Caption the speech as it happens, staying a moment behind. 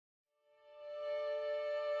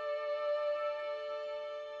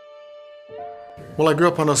Well, I grew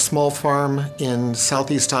up on a small farm in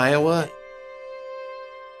southeast Iowa,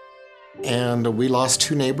 and we lost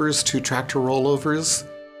 2 neighbors to tractor rollovers.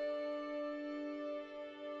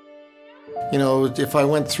 You know, if I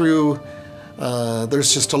went through,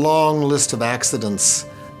 there's just a long list of accidents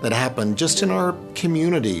that happened just in our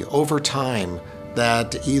community over time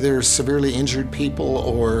that either severely injured people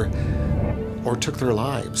or took their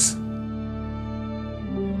lives.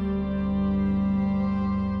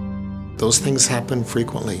 Those things happen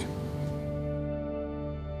frequently.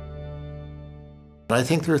 But I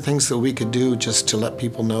think there are things that we could do just to let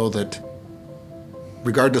people know that,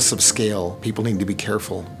 regardless of scale, people need to be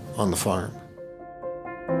careful on the farm.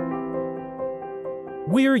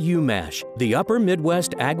 We're UMASH, the Upper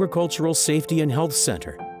Midwest Agricultural Safety and Health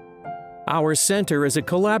Center. Our center is a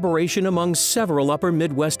collaboration among several Upper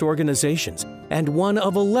Midwest organizations and one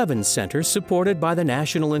of 11 centers supported by the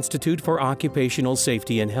National Institute for Occupational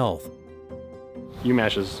Safety and Health.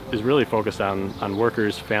 UMASH is really focused on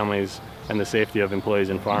workers, families, and the safety of employees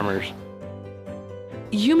and farmers.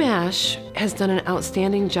 UMASH has done an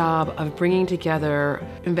outstanding job of bringing together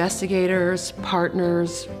investigators,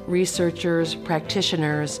 partners, researchers,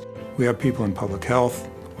 practitioners. We have people in public health,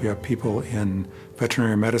 we have people in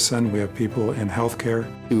veterinary medicine, we have people in healthcare.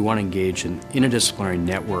 We want to engage in an interdisciplinary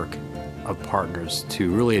network of partners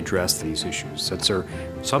to really address these issues that are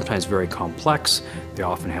sometimes very complex. They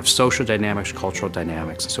often have social dynamics, cultural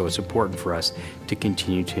dynamics, so it's important for us to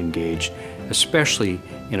continue to engage, especially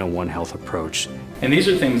in a One Health approach. And these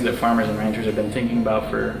are things that farmers and ranchers have been thinking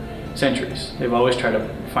about for centuries. They've always tried to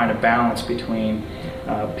find a balance between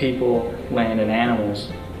people, land, and animals,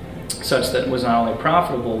 such that it was not only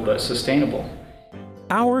profitable but sustainable.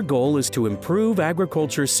 Our goal is to improve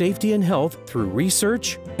agriculture safety and health through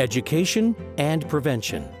research, education, and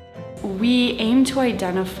prevention. We aim to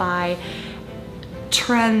identify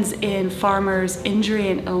trends in farmers' injury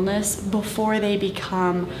and illness before they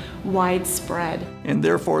become widespread. And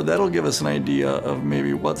therefore that'll give us an idea of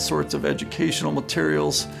maybe what sorts of educational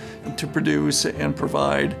materials to produce and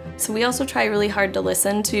provide. So we also try really hard to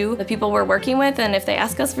listen to the people we're working with, and if they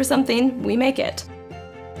ask us for something, we make it.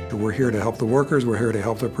 We're here to help the workers, we're here to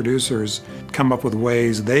help the producers come up with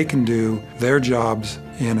ways they can do their jobs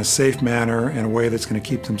in a safe manner, in a way that's going to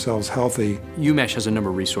keep themselves healthy. UMASH has a number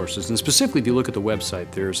of resources, and specifically if you look at the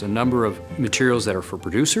website, there's a number of materials that are for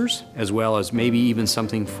producers, as well as maybe even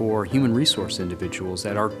something for human resource individuals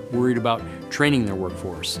that are worried about training their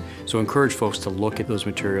workforce. So encourage folks to look at those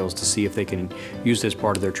materials to see if they can use this as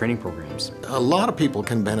part of their training programs. A lot of people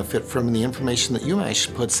can benefit from the information that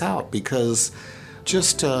UMASH puts out, because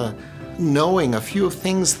just knowing a few of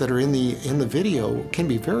things that are in the video can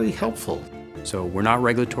be very helpful. So we're not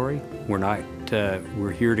regulatory,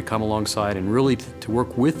 we're here to come alongside and really to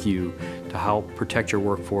work with you to help protect your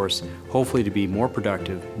workforce, hopefully to be more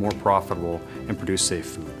productive, more profitable, and produce safe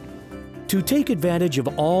food. To take advantage of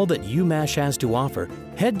all that UMASH has to offer,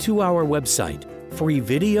 head to our website. Free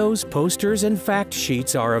videos, posters, and fact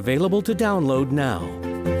sheets are available to download now.